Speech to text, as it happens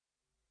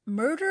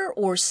Murder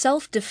or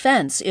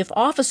Self-Defense If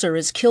Officer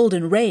is Killed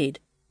in Raid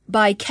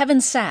by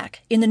Kevin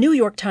Sack in the New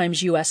York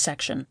Times U.S.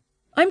 section.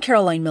 I'm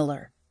Caroline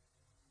Miller.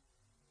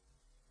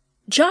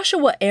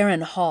 Joshua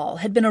Aaron Hall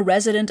had been a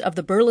resident of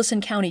the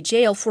Burleson County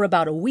Jail for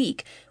about a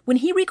week when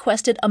he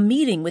requested a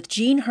meeting with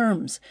Gene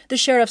Herms, the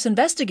sheriff's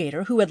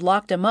investigator who had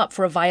locked him up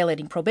for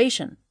violating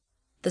probation.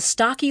 The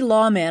stocky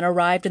lawman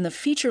arrived in the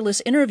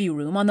featureless interview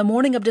room on the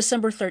morning of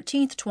December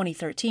 13,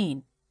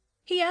 2013.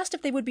 He asked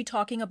if they would be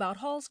talking about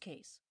Hall's case.